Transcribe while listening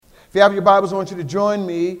If you have your Bibles, I want you to join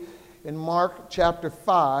me in Mark chapter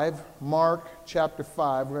 5. Mark chapter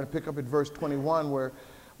 5. We're going to pick up at verse 21 where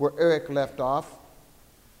Eric left off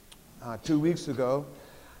 2 weeks ago.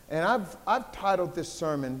 And I've titled this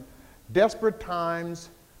sermon, Desperate Times,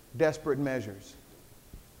 Desperate Measures.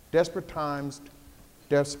 Desperate Times,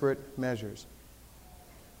 Desperate Measures.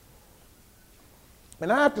 And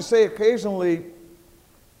I have to say, occasionally,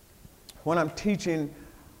 when I'm teaching,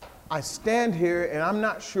 I stand here and I'm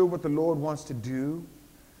not sure what the Lord wants to do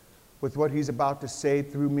with what He's about to say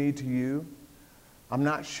through me to you. I'm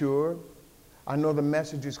not sure. I know the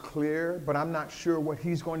message is clear, but I'm not sure what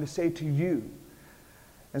He's going to say to you.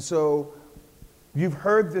 And so you've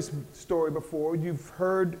heard this story before. You've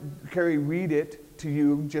heard Carrie read it to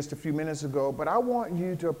you just a few minutes ago, but I want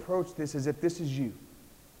you to approach this as if this is you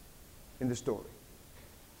in the story.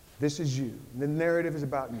 This is you. The narrative is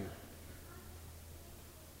about you.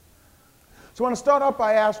 So I want to start off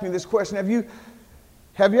by asking you this question.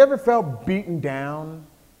 Have you ever felt beaten down,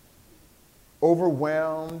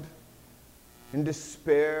 overwhelmed, in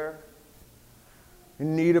despair,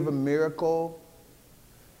 in need of a miracle,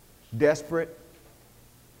 desperate?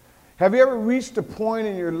 Have you ever reached a point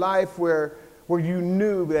in your life where you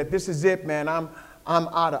knew that this is it, man, I'm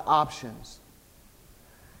out of options?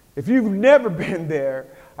 If you've never been there,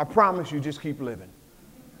 I promise you, just keep living.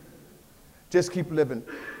 Just keep living.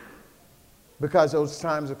 Because those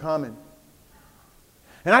times are coming.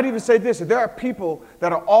 And I'd even say this, that there are people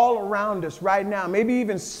that are all around us right now, maybe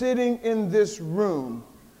even sitting in this room,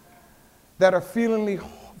 that are feeling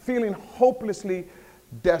hopelessly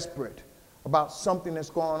desperate about something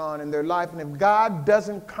that's going on in their life. And if God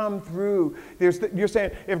doesn't come through, you're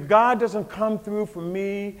saying, if God doesn't come through for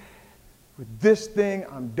me with this thing,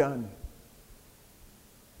 I'm done.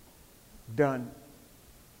 Done.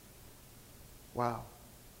 Wow.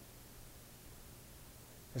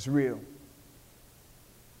 It's real.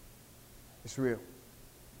 It's real.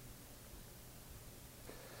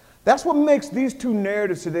 That's what makes these two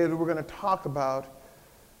narratives today that we're going to talk about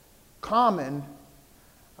common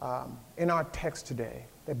in our text today.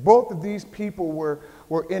 That both of these people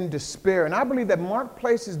were in despair. And I believe that Mark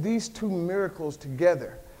places these two miracles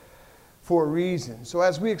together for a reason. So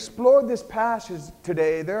as we explore this passage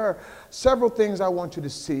today, there are several things I want you to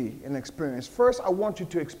see and experience. First, I want you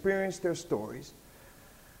to experience their stories.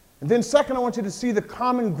 And then second, I want you to see the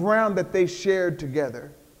common ground that they shared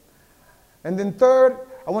together. And then third,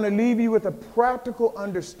 I want to leave you with a practical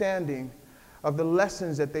understanding of the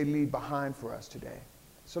lessons that they leave behind for us today.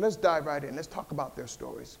 So let's dive right in. Let's talk about their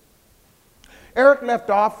stories. Eric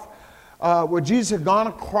left off where Jesus had gone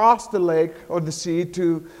across the lake or the sea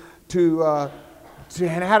to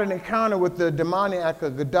had an encounter with the demoniac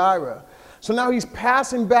of Gadara. So now he's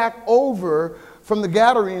passing back over from the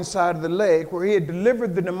Gadarene side of the lake where he had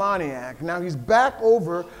delivered the demoniac. Now he's back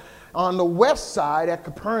over on the west side at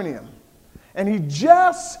Capernaum. And he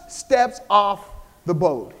just steps off the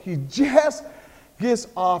boat. He just gets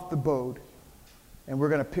off the boat. And we're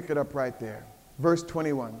going to pick it up right there. Verse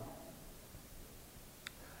 21.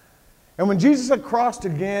 And when Jesus had crossed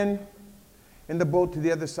again in the boat to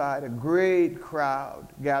the other side, a great crowd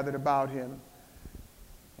gathered about him.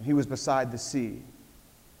 And he was beside the sea.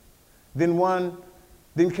 Then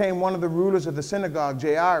came one of the rulers of the synagogue,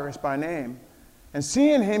 Jairus by name, and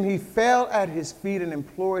seeing him, he fell at his feet and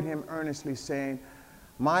implored him earnestly, saying,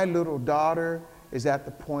 "My little daughter is at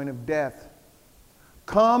the point of death.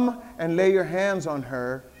 Come and lay your hands on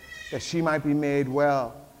her, that she might be made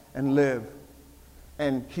well and live."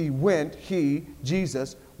 And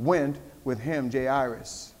Jesus, went with him,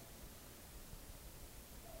 Jairus.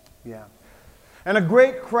 Yeah. And a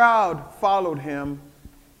great crowd followed him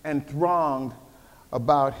and thronged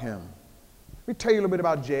about him. Let me tell you a little bit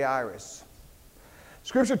about Jairus.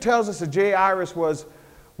 Scripture tells us that Jairus was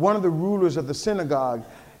one of the rulers of the synagogue.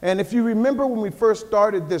 And if you remember when we first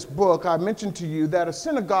started this book, I mentioned to you that a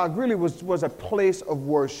synagogue really was a place of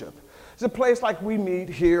worship. It's a place like we meet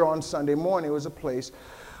here on Sunday morning. It was a place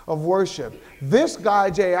of worship. This guy,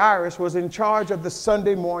 Jairus, was in charge of the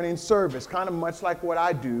Sunday morning service, kind of much like what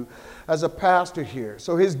I do as a pastor here.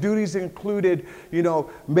 So his duties included,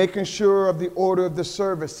 making sure of the order of the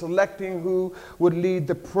service, selecting who would lead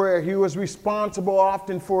the prayer. He was responsible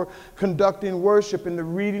often for conducting worship and the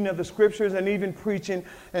reading of the scriptures and even preaching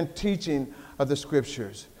and teaching of the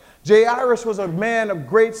scriptures. Jairus was a man of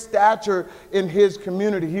great stature in his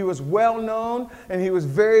community. He was well known and he was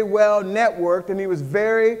very well networked and he was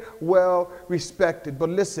very well respected. But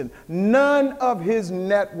listen, none of his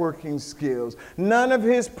networking skills, none of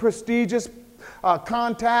his prestigious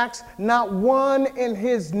contacts, not one in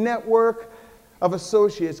his network of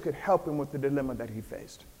associates could help him with the dilemma that he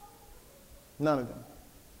faced. None of them.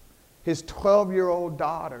 His 12-year-old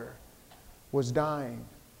daughter was dying.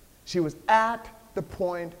 She was at the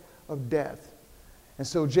point of death. And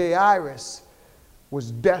so Jairus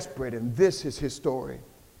was desperate, and this is his story.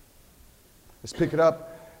 Let's pick it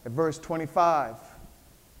up at verse 25.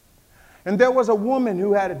 And there was a woman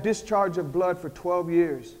who had a discharge of blood for 12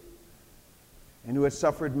 years, and who had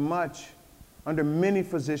suffered much under many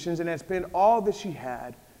physicians, and had spent all that she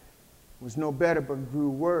had, was no better, but grew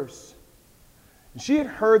worse. And she had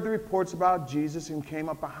heard the reports about Jesus, and came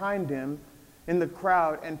up behind him in the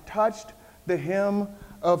crowd, and touched the hem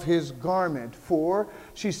of his garment. For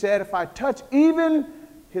she said, if I touch even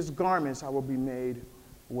his garments, I will be made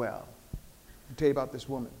well. I'll tell you about this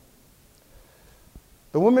woman.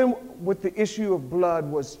 The woman with the issue of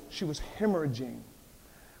blood she was hemorrhaging.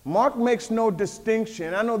 Mark makes no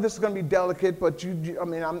distinction. I know this is going to be delicate, but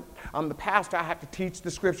I'm the pastor. I have to teach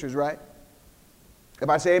the scriptures, right? If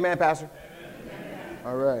I say amen, Pastor? Amen.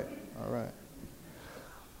 All right, all right.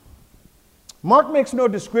 Mark makes no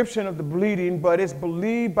description of the bleeding, but it's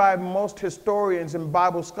believed by most historians and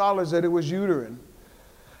Bible scholars that it was uterine.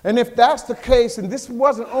 And if that's the case, and this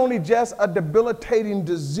wasn't only just a debilitating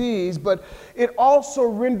disease, but it also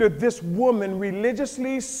rendered this woman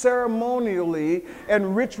religiously, ceremonially,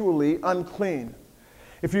 and ritually unclean.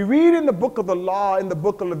 If you read in the book of the law, in the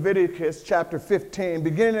book of Leviticus, chapter 15,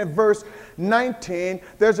 beginning at verse 19,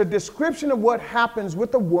 there's a description of what happens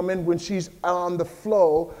with a woman when she's on the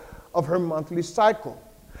flow of her monthly cycle.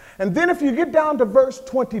 And then if you get down to verse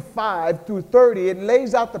 25 through 30, it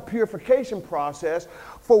lays out the purification process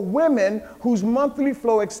for women whose monthly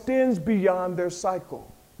flow extends beyond their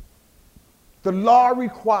cycle. The law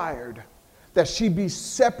required that she be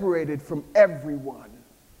separated from everyone.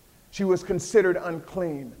 She was considered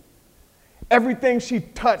unclean. Everything she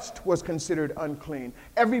touched was considered unclean.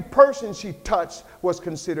 Every person she touched was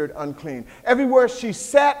considered unclean. Everywhere she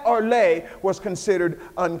sat or lay was considered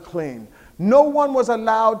unclean. No one was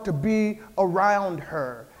allowed to be around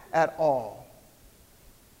her at all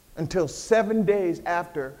until 7 days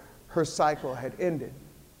after her cycle had ended.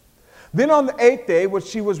 Then on the 8th day, what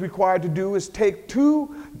she was required to do is take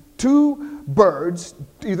two birds,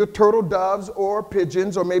 either turtle doves or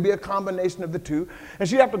pigeons, or maybe a combination of the two, and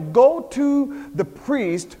she'd have to go to the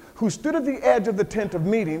priest who stood at the edge of the tent of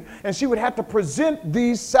meeting, and she would have to present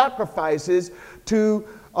these sacrifices to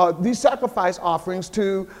these sacrifice offerings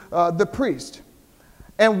to the priest.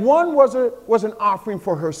 And one was an offering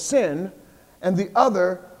for her sin, and the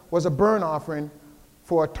other was a burnt offering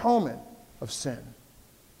for atonement of sin.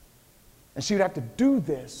 And she would have to do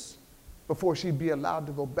this before she'd be allowed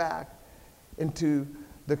to go back into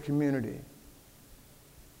the community.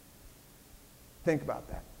 Think about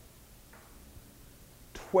that.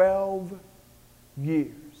 12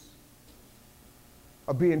 years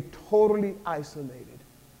of being totally isolated.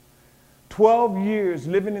 12 years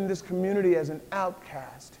living in this community as an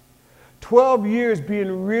outcast. 12 years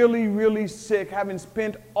being really, really sick, having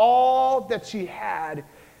spent all that she had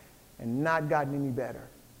and not gotten any better.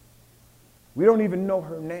 We don't even know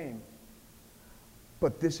her name,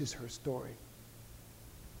 but this is her story.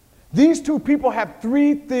 These two people have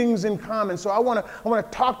three things in common, so I want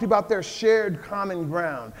to talk to you about their shared common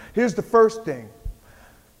ground. Here's the first thing.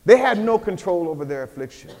 They had no control over their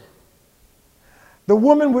affliction. The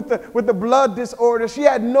woman with the blood disorder, she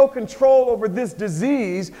had no control over this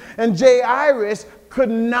disease, and Jairus could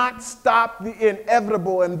not stop the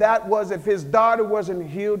inevitable, and that was if his daughter wasn't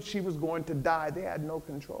healed, she was going to die. They had no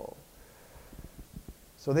control.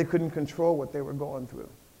 So they couldn't control what they were going through.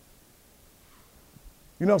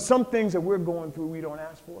 You know, some things that we're going through we don't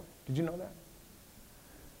ask for. Did you know that?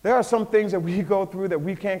 There are some things that we go through that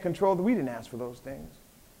we can't control, that we didn't ask for those things.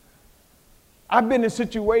 I've been in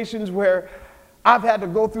situations where I've had to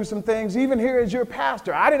go through some things, even here as your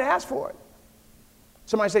pastor. I didn't ask for it.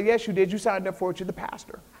 Somebody said, yes, you did. You signed up for it. You're the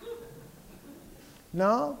pastor.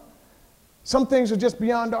 No. Some things are just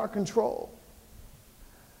beyond our control.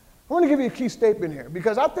 I want to give you a key statement here,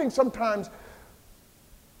 because I think sometimes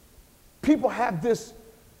people have this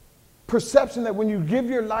perception that when you give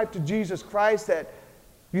your life to Jesus Christ, that,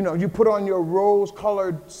 you know, you put on your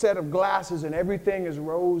rose-colored set of glasses and everything is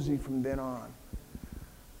rosy from then on.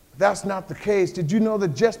 That's not the case. Did you know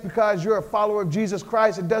that just because you're a follower of Jesus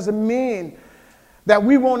Christ, it doesn't mean that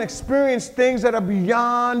we won't experience things that are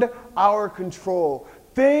beyond our control?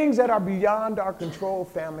 Things that are beyond our control,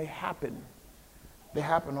 family, happen. They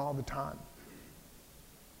happen all the time.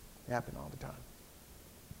 They happen all the time.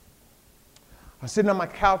 I was sitting on my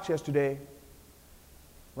couch yesterday,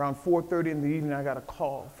 around 4:30 in the evening. I got a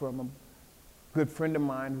call from a good friend of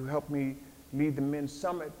mine who helped me lead the men's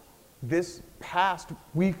summit this past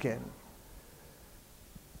weekend.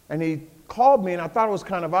 And he called me, and I thought it was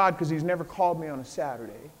kind of odd because he's never called me on a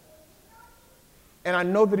Saturday. And I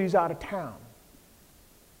know that he's out of town.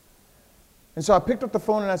 And so I picked up the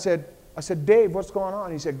phone and I said, Dave, what's going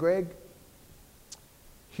on? He said, Greg,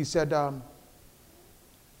 he said,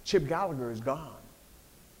 Chip Gallagher is gone.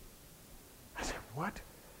 I said, what?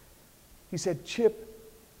 He said, Chip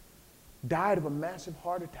died of a massive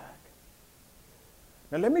heart attack.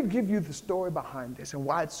 Now let me give you the story behind this and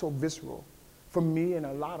why it's so visceral for me and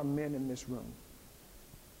a lot of men in this room.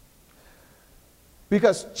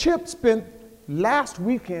 Because Chip spent last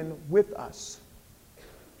weekend with us,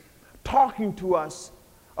 talking to us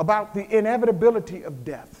about the inevitability of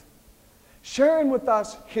death, sharing with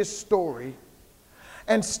us his story,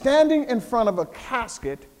 and standing in front of a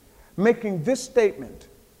casket making this statement: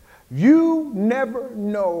 you never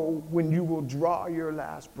know when you will draw your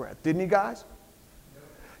last breath. Didn't he, guys?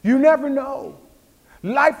 You never know.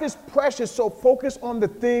 Life is precious, so focus on the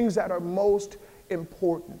things that are most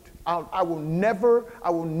important. I will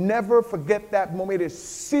never forget that moment. It is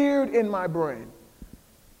seared in my brain.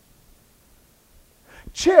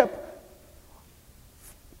 Chip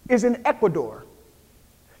is in Ecuador.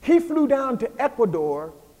 He flew down to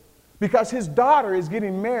Ecuador because his daughter is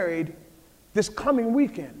getting married this coming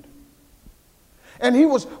weekend. And he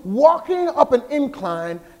was walking up an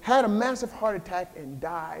incline, had a massive heart attack, and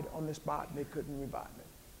died on the spot, and they couldn't revive him.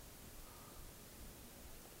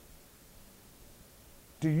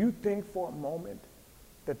 Do you think for a moment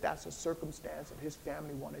that that's a circumstance that his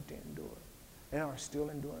family wanted to endure and are still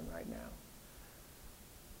enduring right now?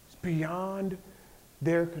 It's beyond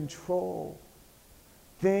their control.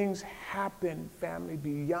 Things happen, family,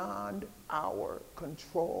 beyond our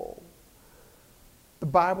control. The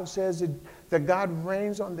Bible says that God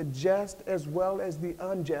reigns on the just as well as the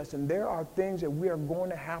unjust. And there are things that we are going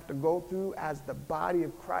to have to go through as the body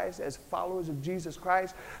of Christ, as followers of Jesus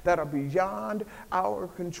Christ, that are beyond our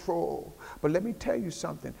control. But let me tell you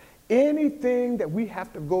something. Anything that we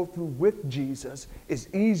have to go through with Jesus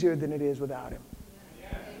is easier than it is without him.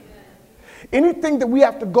 Anything that we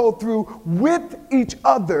have to go through with each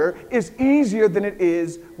other is easier than it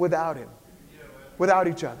is without him, without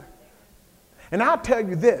each other. And I'll tell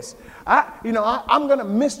you this, I'm going to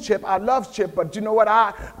miss Chip. I love Chip, but you know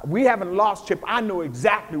what? We haven't lost Chip. I know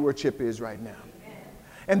exactly where Chip is right now.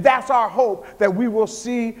 And that's our hope, that we will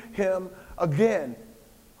see him again.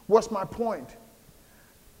 What's my point?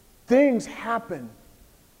 Things happen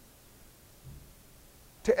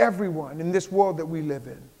to everyone in this world that we live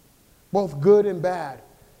in, both good and bad.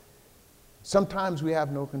 Sometimes we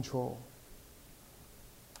have no control.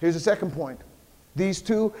 Here's the second point. These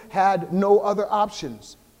two had no other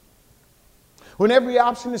options. When every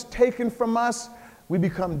option is taken from us, we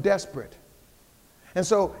become desperate. And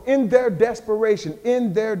so in their desperation,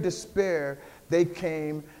 in their despair, they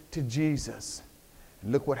came to Jesus.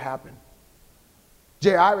 And look what happened.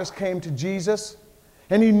 Jairus came to Jesus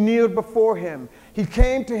and he kneeled before him. He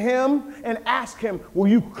came to him and asked him, will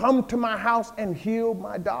you come to my house and heal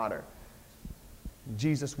my daughter? And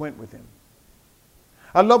Jesus went with him.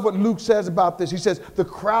 I love what Luke says about this. He says, the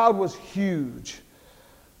crowd was huge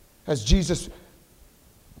as Jesus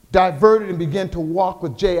diverted and began to walk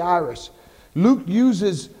with Jairus. Luke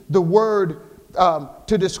uses the word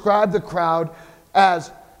to describe the crowd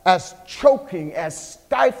as choking, as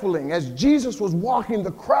stifling. As Jesus was walking,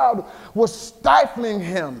 the crowd was stifling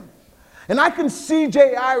him. And I can see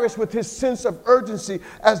Jairus with his sense of urgency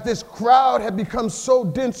as this crowd had become so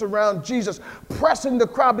dense around Jesus, pressing the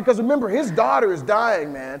crowd. Because remember, his daughter is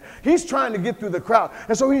dying, man. He's trying to get through the crowd.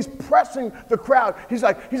 And so he's pressing the crowd. He's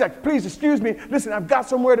like, please, excuse me. Listen, I've got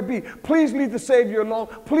somewhere to be. Please leave the Savior alone.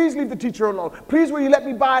 Please leave the teacher alone. Please, will you let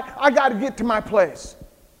me by? I got to get to my place.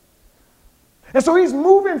 And so he's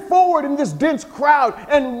moving forward in this dense crowd.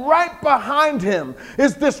 And right behind him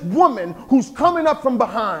is this woman who's coming up from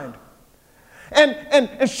behind.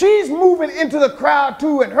 And she's moving into the crowd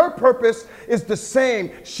too, and her purpose is the same.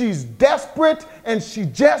 She's desperate, and she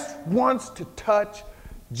just wants to touch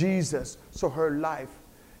Jesus so her life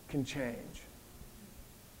can change.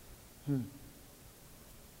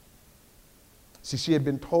 See, she had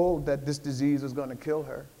been told that this disease was going to kill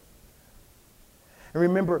her. And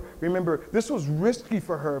remember, this was risky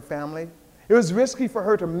for her, family. It was risky for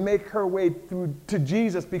her to make her way through to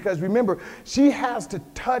Jesus because, remember, she has to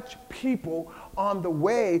touch people on the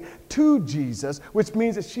way to Jesus, which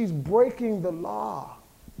means that she's breaking the law.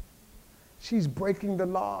 She's breaking the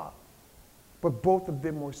law. But both of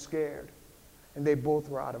them were scared, and they both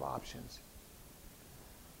were out of options.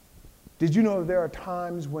 Did you know that there are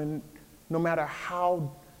times when, no matter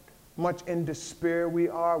how much in despair we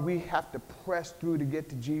are, we have to press through to get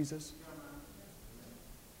to Jesus?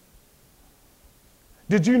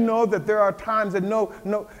 Did you know that there are times that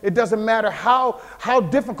it doesn't matter how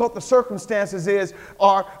difficult the circumstances is,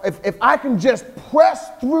 or if I can just press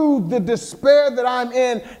through the despair that I'm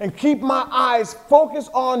in and keep my eyes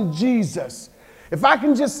focused on Jesus, if I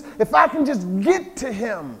can just get to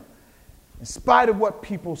him, in spite of what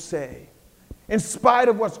people say, in spite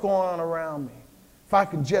of what's going on around me, if I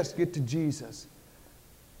can just get to Jesus,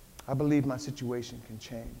 I believe my situation can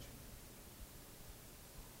change.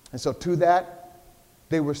 And so to that,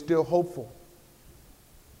 they were still hopeful.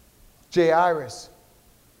 Jairus,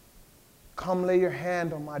 come lay your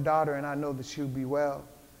hand on my daughter and I know that she'll be well.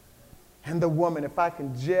 And the woman, if I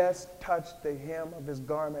can just touch the hem of his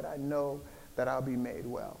garment, I know that I'll be made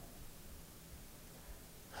well.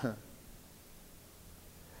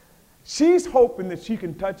 She's hoping that she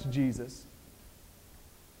can touch Jesus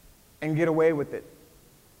and get away with it.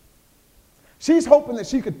 She's hoping that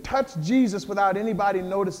she could touch Jesus without anybody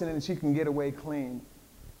noticing it and she can get away clean.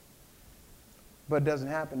 But it doesn't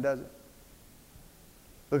happen, does it?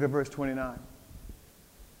 Look at verse 29.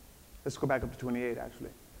 Let's go back up to 28, actually.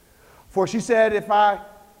 For she said, if I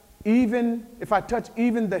touch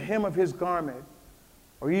even the hem of his garment,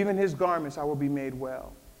 or even his garments, I will be made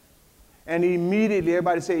well. And immediately,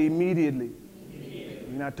 everybody say immediately.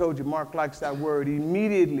 Immediately. And I told you, Mark likes that word.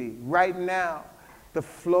 Immediately, right now, the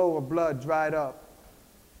flow of blood dried up.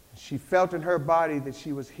 She felt in her body that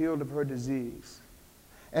she was healed of her disease.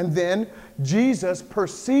 And then Jesus,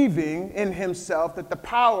 perceiving in himself that the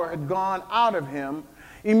power had gone out of him,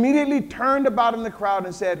 immediately turned about in the crowd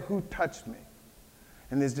and said, who touched me?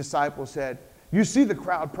 And his disciples said, you see the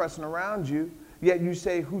crowd pressing around you, yet you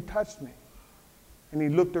say, who touched me? And he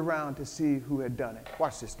looked around to see who had done it.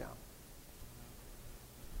 Watch this now.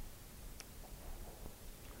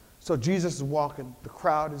 So Jesus is walking. The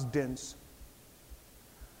crowd is dense.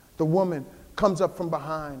 The woman comes up from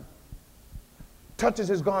behind, touches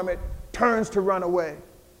his garment, turns to run away.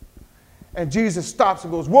 And Jesus stops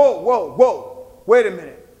and goes, whoa, whoa, whoa, wait a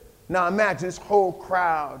minute. Now imagine this whole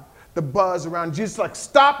crowd, the buzz around Jesus, like,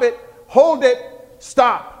 stop it, hold it,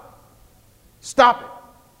 stop. Stop it.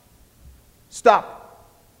 Stop it.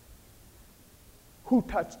 Who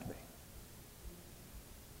touched me?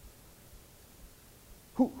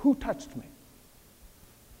 Who touched me?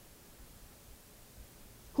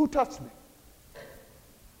 Who touched me?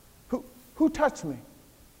 Who touched me?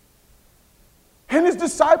 And his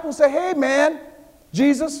disciples say, hey man,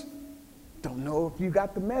 Jesus, don't know if you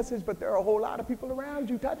got the message, but there are a whole lot of people around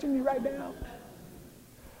you touching you right now.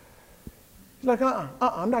 He's like,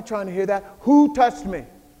 I'm not trying to hear that. Who touched me?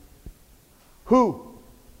 Who?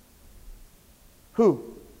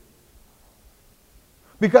 Who?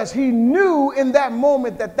 Because he knew in that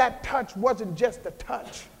moment that that touch wasn't just a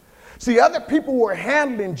touch. See, other people were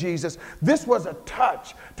handling Jesus. This was a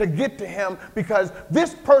touch to get to him because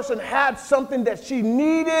this person had something that she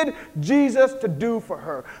needed Jesus to do for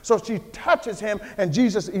her. So she touches him and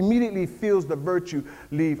Jesus immediately feels the virtue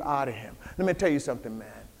leave out of him. Let me tell you something, man.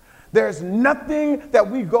 There's nothing that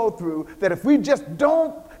we go through that if we just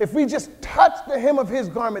touch the hem of his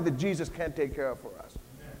garment that Jesus can't take care of for us.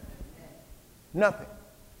 Nothing.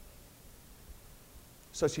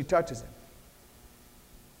 So she touches him.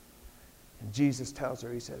 And Jesus tells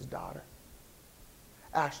her, he says, daughter.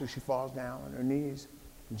 Actually, she falls down on her knees,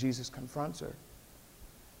 and Jesus confronts her.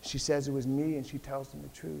 She says it was me, and she tells him the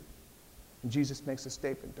truth. And Jesus makes a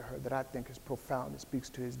statement to her that I think is profound. It speaks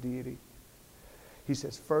to his deity. He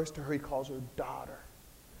says, first to her, he calls her daughter,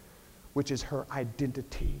 which is her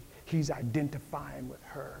identity. He's identifying with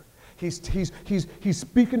her. He's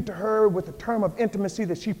speaking to her with a term of intimacy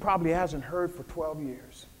that she probably hasn't heard for 12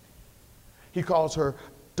 years. He calls her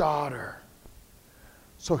daughter.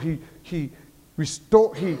 So he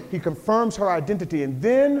confirms her identity, and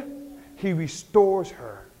then he restores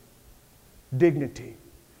her dignity.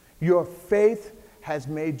 Your faith has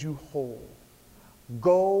made you whole.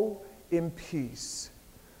 Go in peace.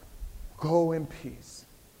 Go in peace.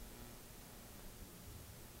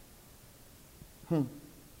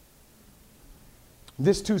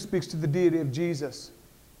 This too speaks to the deity of Jesus.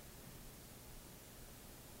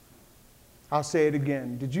 I'll say it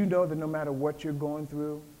again. Did you know that no matter what you're going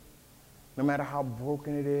through, no matter how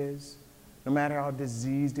broken it is, no matter how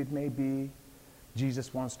diseased it may be,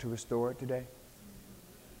 Jesus wants to restore it today?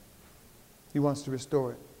 He wants to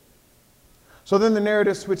restore it. So then the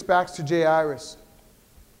narrative switches back to Jairus.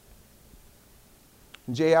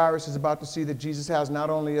 And Jairus is about to see that Jesus has not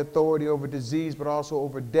only authority over disease, but also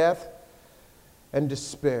over death and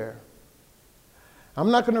despair.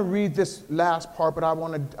 I'm not going to read this last part, but I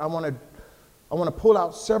want to pull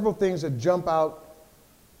out several things that jump out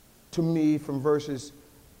to me from verses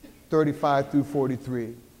 35 through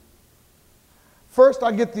 43. First,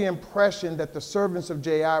 I get the impression that the servants of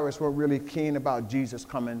Jairus were really keen about Jesus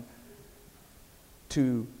coming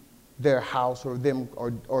to their house,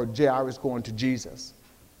 or Jairus going to Jesus.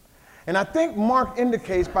 And I think Mark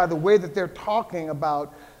indicates by the way that they're talking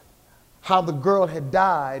about how the girl had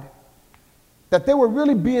died, that they were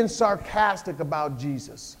really being sarcastic about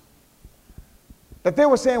Jesus. That they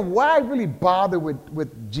were saying, why really bother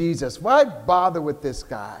with Jesus? Why bother with this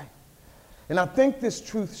guy? And I think this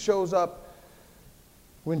truth shows up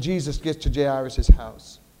when Jesus gets to Jairus'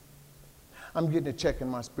 house. I'm getting a check in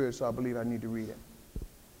my spirit, so I believe I need to read it.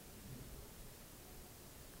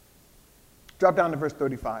 Drop down to verse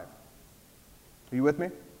 35. Are you with me?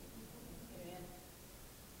 Amen.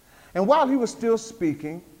 And while he was still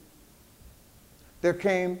speaking, there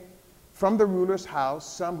came from the ruler's house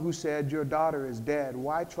some who said, your daughter is dead.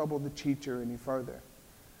 Why trouble the teacher any further?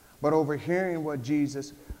 But overhearing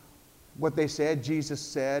what they said, Jesus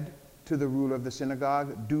said to the ruler of the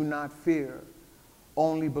synagogue, do not fear,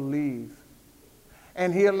 only believe.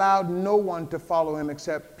 And he allowed no one to follow him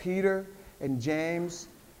except Peter and James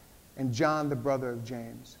and John, the brother of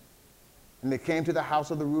James. And they came to the house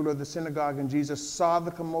of the ruler of the synagogue, and Jesus saw the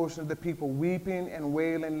commotion of the people weeping and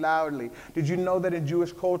wailing loudly. Did you know that in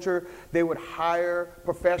Jewish culture, they would hire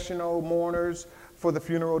professional mourners for the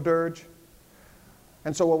funeral dirge?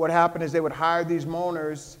 And so what would happen is they would hire these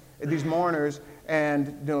mourners,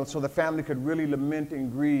 and so the family could really lament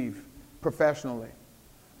and grieve professionally.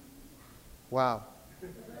 Wow.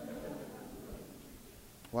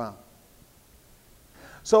 Wow.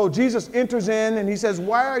 So Jesus enters in and he says,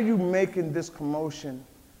 why are you making this commotion?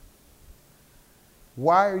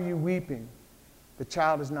 Why are you weeping? The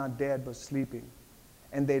child is not dead but sleeping.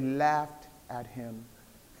 And they laughed at him.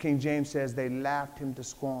 King James says they laughed him to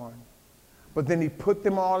scorn. But then he put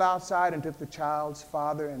them all outside and took the child's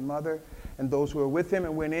father and mother and those who were with him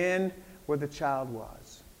and went in where the child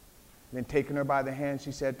was. Then taking her by the hand,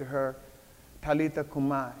 she said to her, Talitha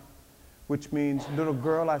kumai, which means, little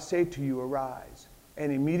girl, I say to you, arise.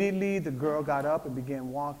 And immediately the girl got up and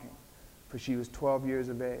began walking, for she was 12 years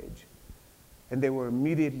of age. And they were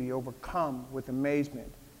immediately overcome with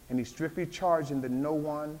amazement. And he strictly charged them that no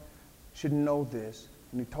one should know this.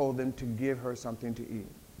 And he told them to give her something to eat.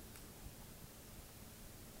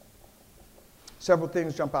 Several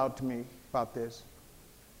things jump out to me about this.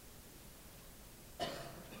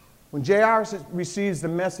 When Jairus receives the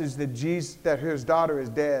message that his daughter is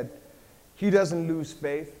dead, he doesn't lose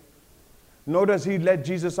faith, nor does he let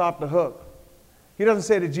Jesus off the hook. He doesn't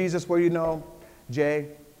say to Jesus, well, Jay,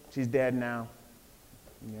 she's dead now.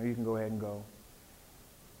 You can go ahead and go.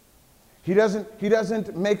 He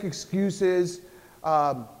doesn't make excuses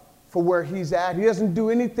for where he's at. He doesn't do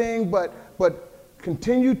anything but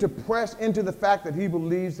continue to press into the fact that he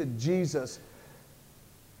believes that Jesus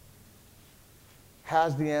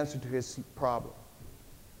has the answer to his problem.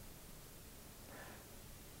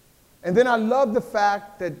 And then I love the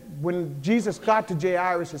fact that when Jesus got to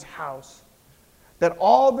Jairus' house, that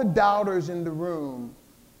all the doubters in the room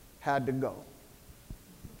had to go.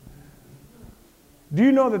 Do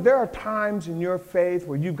you know that there are times in your faith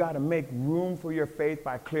where you've got to make room for your faith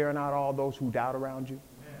by clearing out all those who doubt around you?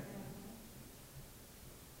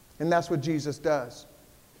 And that's what Jesus does.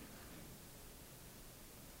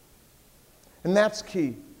 And that's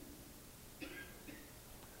key.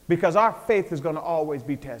 Because our faith is going to always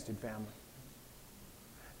be tested, family.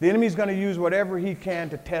 The enemy's going to use whatever he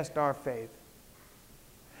can to test our faith.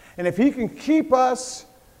 And if he can keep us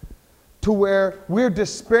to where we're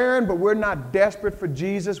despairing, but we're not desperate for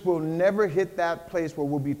Jesus, we'll never hit that place where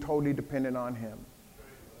we'll be totally dependent on him.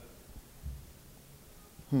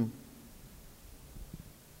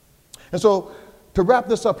 And so, to wrap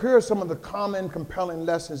this up, here are some of the common, compelling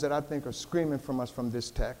lessons that I think are screaming from us from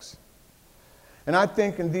this text. And I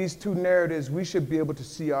think in these two narratives, we should be able to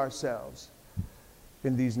see ourselves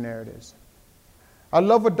in these narratives. I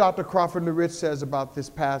love what Dr. Crawford Loritz says about this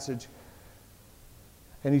passage.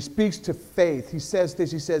 And he speaks to faith. He says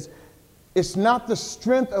this, he says, it's not the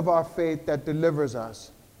strength of our faith that delivers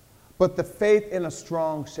us, but the faith in a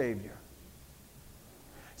strong Savior.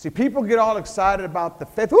 See, people get all excited about the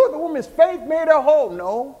faith. Oh, the woman's faith made her whole.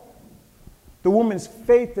 No. The woman's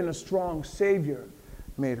faith in a strong Savior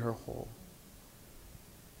made her whole.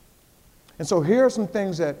 And so here are some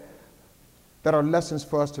things that are lessons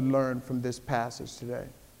for us to learn from this passage today.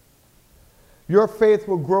 Your faith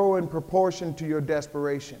will grow in proportion to your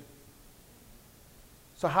desperation.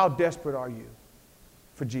 So how desperate are you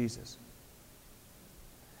for Jesus?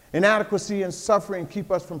 Inadequacy and suffering keep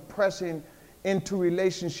us from pressing into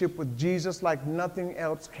relationship with Jesus like nothing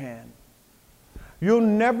else can. You'll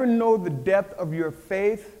never know the depth of your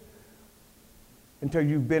faith until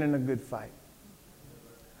you've been in a good fight.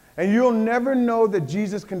 And you'll never know that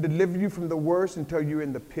Jesus can deliver you from the worst until you're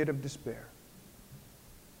in the pit of despair.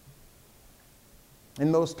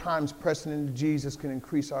 In those times, pressing into Jesus can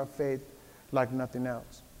increase our faith like nothing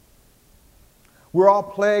else. We're all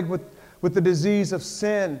plagued with the disease of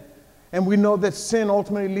sin, and we know that sin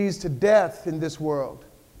ultimately leads to death in this world.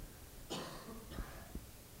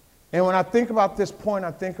 And when I think about this point,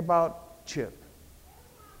 I think about Chip.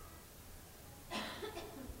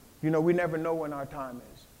 You know, we never know when our time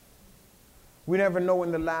is. We never know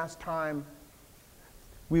when the last time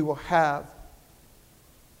we will have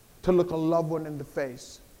to look a loved one in the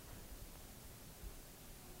face,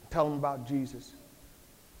 tell them about Jesus.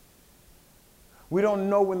 We don't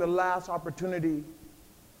know when the last opportunity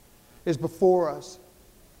is before us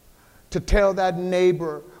to tell that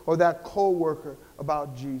neighbor or that coworker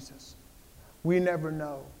about Jesus. We never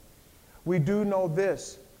know. We do know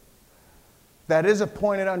this, that is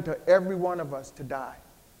appointed unto every one of us to die.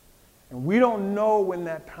 And we don't know when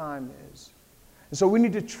that time is. And so we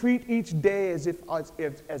need to treat each day as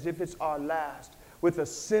if it's our last, with a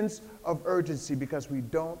sense of urgency, because we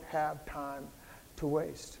don't have time to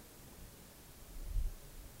waste.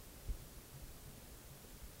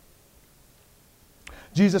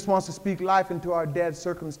 Jesus wants to speak life into our dead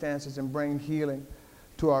circumstances and bring healing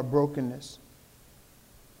to our brokenness.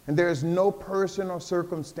 And there is no person or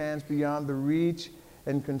circumstance beyond the reach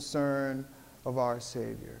and concern of our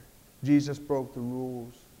Savior. Jesus broke the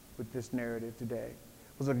rules with this narrative today.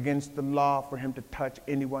 It was against the law for him to touch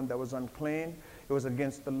anyone that was unclean. It was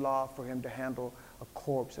against the law for him to handle a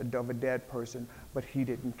corpse of a dead person, but he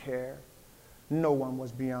didn't care. No one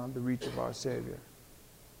was beyond the reach of our Savior.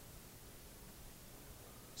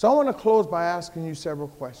 So I want to close by asking you several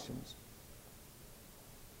questions.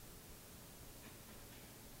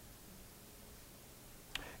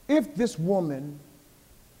 If this woman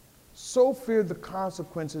so feared the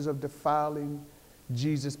consequences of defiling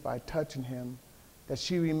Jesus by touching him that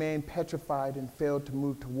she remained petrified and failed to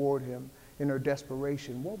move toward him in her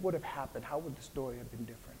desperation, what would have happened? How would the story have been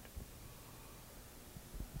different?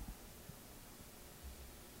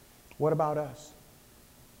 What about us?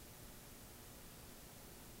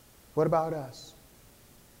 What about us?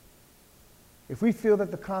 If we feel that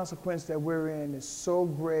the consequence that we're in is so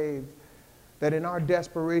grave that in our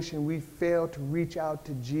desperation we fail to reach out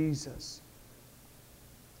to Jesus,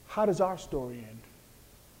 how does our story end?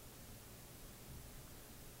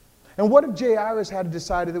 And what if Jairus had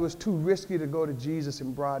decided it was too risky to go to Jesus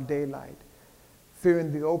in broad daylight,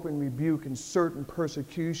 fearing the open rebuke and certain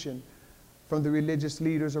persecution from the religious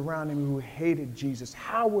leaders around him who hated Jesus?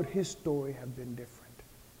 How would his story have been different?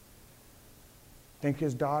 Think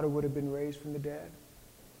his daughter would have been raised from the dead?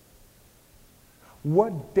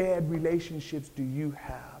 What dead relationships do you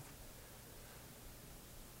have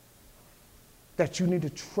that you need to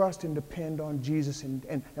trust and depend on Jesus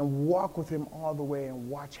and walk with him all the way and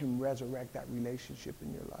watch him resurrect that relationship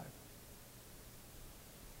in your life?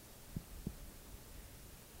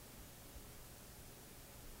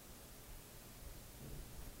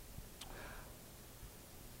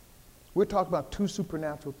 We're talking about two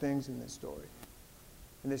supernatural things in this story,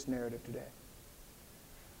 in this narrative today.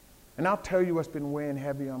 And I'll tell you what's been weighing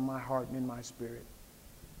heavy on my heart and in my spirit.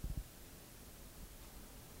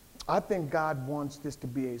 I think God wants this to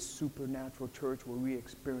be a supernatural church where we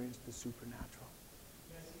experience the supernatural.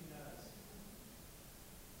 Yes, he does.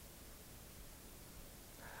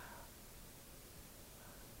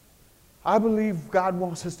 I believe God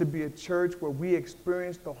wants us to be a church where we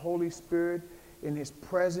experience the Holy Spirit in his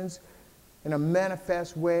presence in a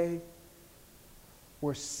manifest way,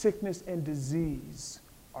 where sickness and disease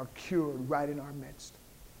are cured right in our midst.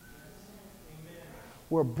 Amen.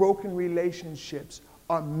 Where broken relationships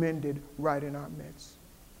are mended right in our midst.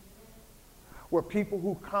 Where people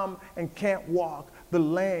who come and can't walk, the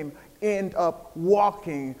lame, end up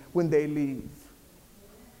walking when they leave.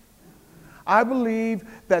 I believe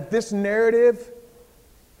that this narrative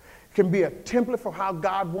can be a template for how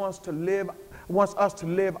God wants us to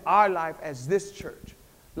live our life as this church,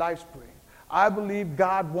 LifeSpring. I believe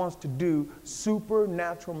God wants to do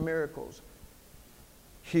supernatural miracles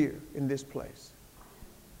here in this place.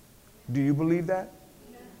 Do you believe that?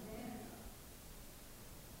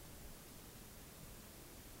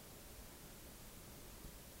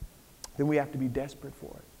 Then we have to be desperate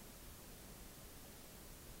for it.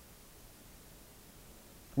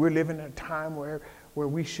 We're living in a time where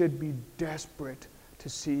we should be desperate to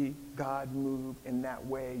see God move in that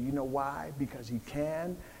way. You know why? Because he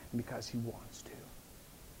can and because he wants to.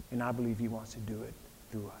 And I believe he wants to do it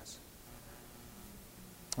through us.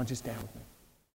 don't you stand with me?